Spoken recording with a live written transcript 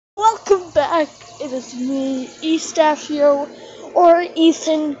Welcome back. It is me, Estachio, or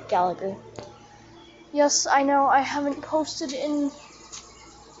Ethan Gallagher. Yes, I know I haven't posted in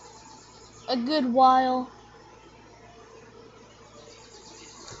a good while.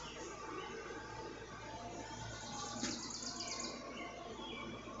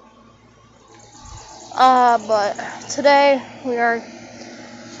 But today we are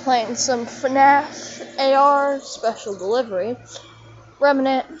playing some Fnaf AR Special Delivery.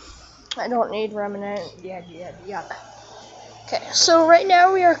 Remnant. I don't need Remnant. Yeah. Okay, so right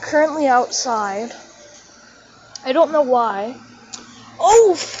now we are currently outside. I don't know why.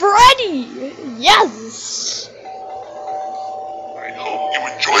 Oh, Freddy! Yes! I hope you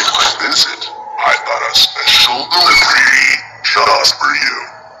enjoyed my visit. I've got a special delivery just for you.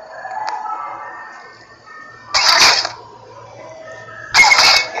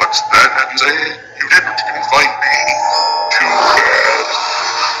 What's that you say? You didn't invite me. Too bad.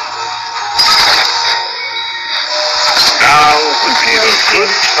 Now would be a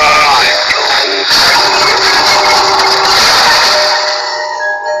good time to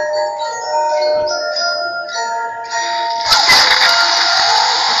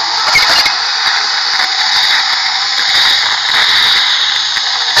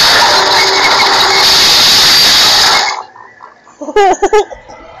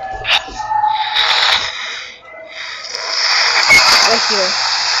Right here.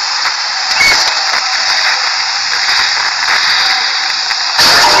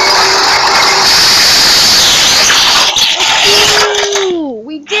 Ooh,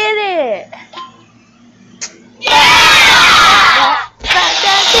 we did it!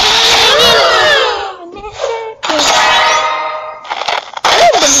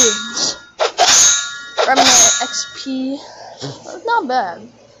 Remnant XP. Not bad.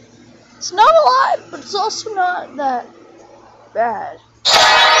 It's not a lot, but it's also not that bad.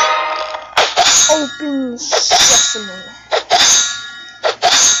 Open sesame.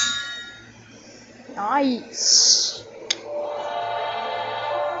 Nice.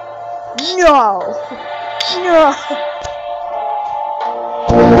 No.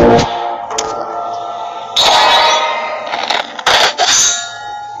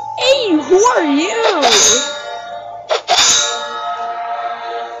 Hey, who are you?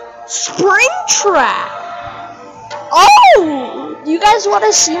 Springtrap. Oh, you guys want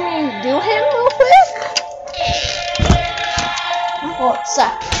to see me do him real quick? Well,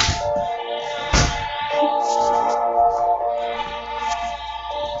 sec.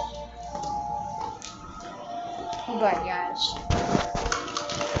 Hold on, guys.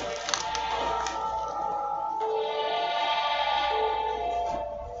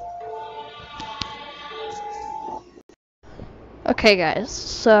 Okay, guys,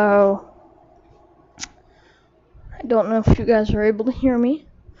 so I don't know if you guys are able to hear me,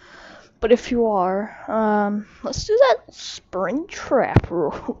 but if you are, let's do that Springtrap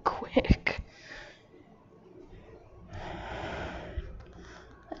real quick.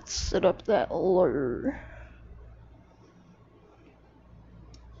 Let's set up that lure.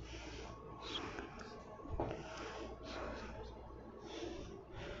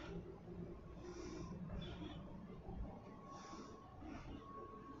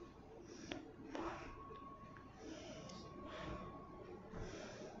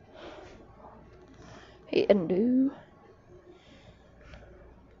 Hey, undo.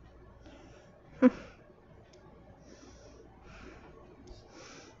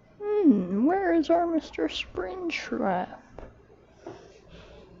 Where is our Mr. Springtrap?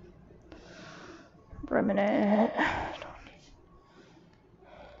 Remnant.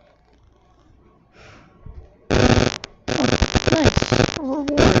 Nice.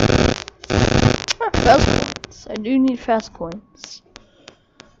 Reward. Fast coins. I do need fast coins.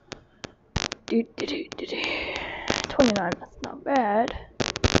 29, that's not bad.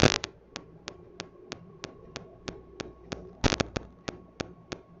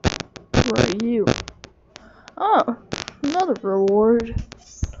 Where are you? Oh, another reward.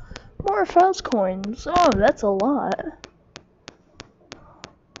 More fast coins. Oh, that's a lot.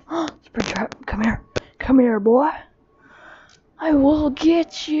 Springtrap, come here. Come here, boy. I will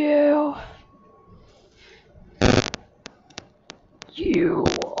get you. You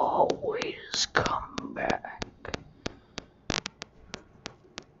always come back.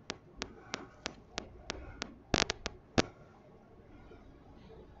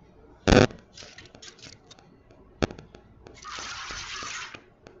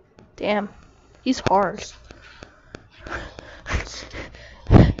 Damn, he's hard.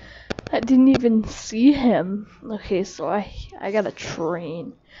 I didn't even see him. Okay, so I gotta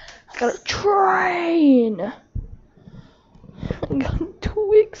train. I got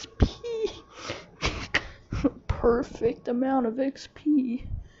twig XP. Perfect amount of XP.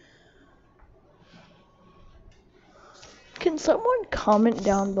 Can someone comment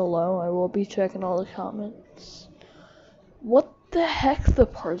down below? I will be checking all the comments. What the heck the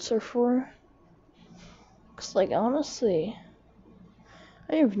parts are for? Cause like honestly,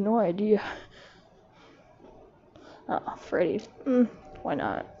 I have no idea. Oh, Freddy. Why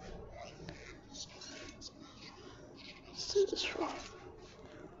not? Let's do this wrong.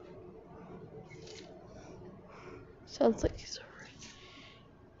 Sounds like he's over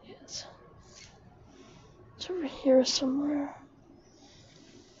here. Yes. It's over here somewhere.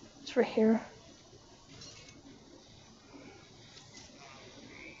 It's right here.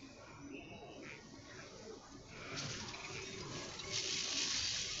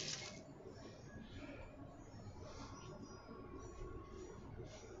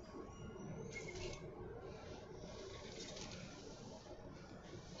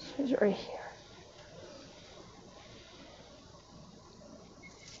 He's right here.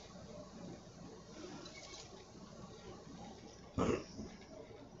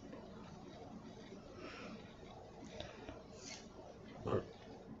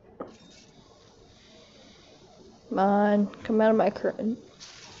 Come on, come out of my curtain.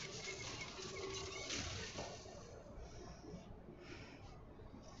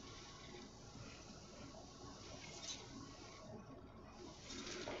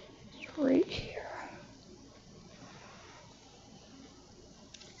 It's right here.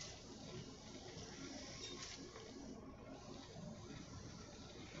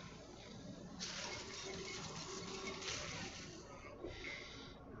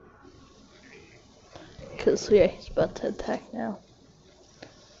 Cause yeah, he's about to attack now.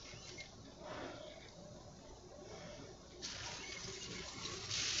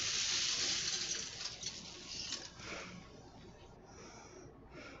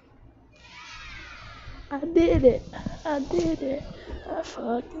 I did it. I did it. I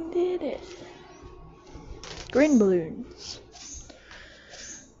fucking did it. Green balloons.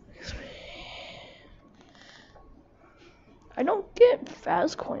 I don't get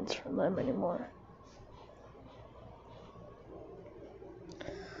fast coins from them anymore.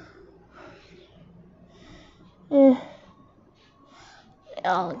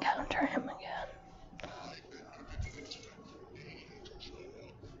 I'll encounter him again.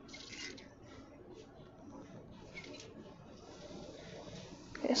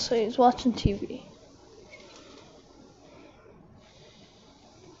 Okay, so he's watching TV.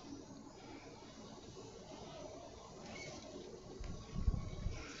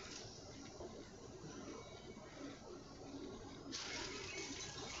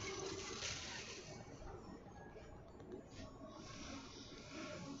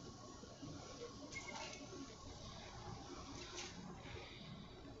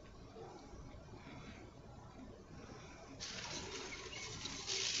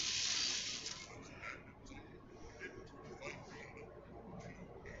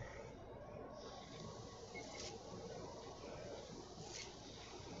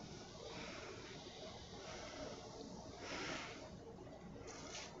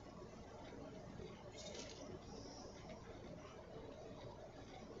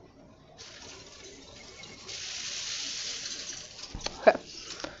 Okay.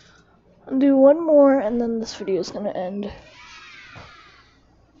 I'll do one more and then this video is gonna end.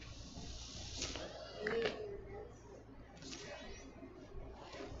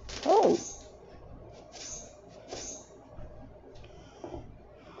 Oh.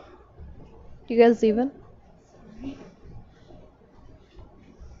 You guys leaving?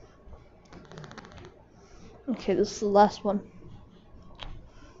 Okay, this is the last one.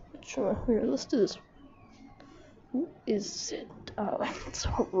 Sure, here, let's do this. Who is it? Oh, it's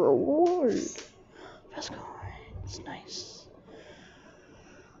a reward. Let's go. It's nice.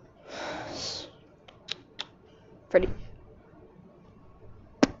 Freddy.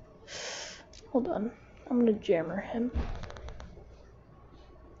 Hold on. I'm gonna jammer him.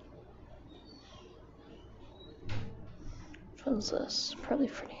 Which one's this? Probably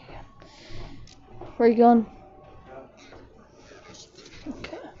Freddy again. Where are you going?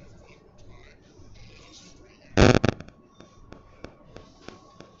 Okay.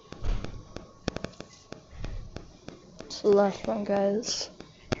 It's the last one, guys.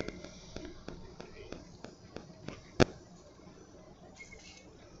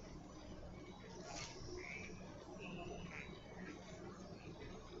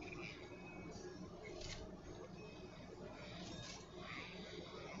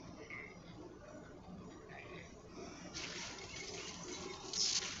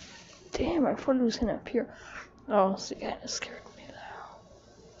 Damn, I thought it was gonna appear. Oh, so you kinda scared me now.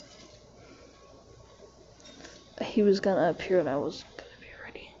 he was gonna appear and I wasn't gonna be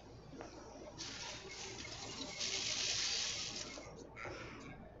ready.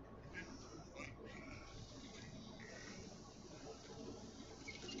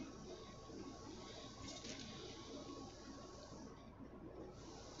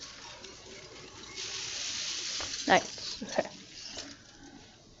 Nice. Okay.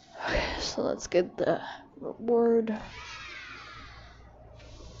 Okay, so let's get the reward.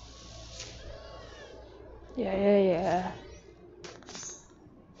 Yeah.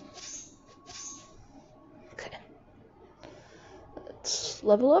 Okay. Let's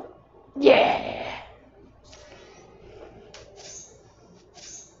level up. Yeah!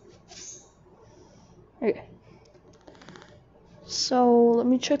 Okay. So, let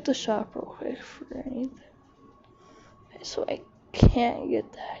me check the shop real quick for anything. Okay, so I can't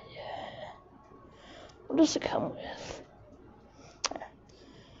get that yet. What does it come with?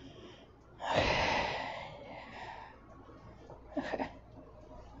 Okay.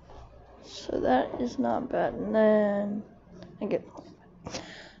 So that is not bad. And then I get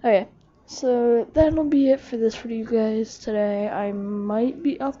okay. So that'll be it for this video, guys. Today I might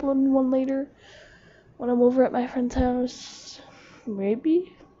be uploading one later when I'm over at my friend's house.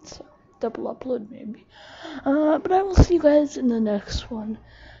 Maybe. So double upload maybe. But I will see you guys in the next one.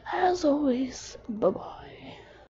 As always, bye bye.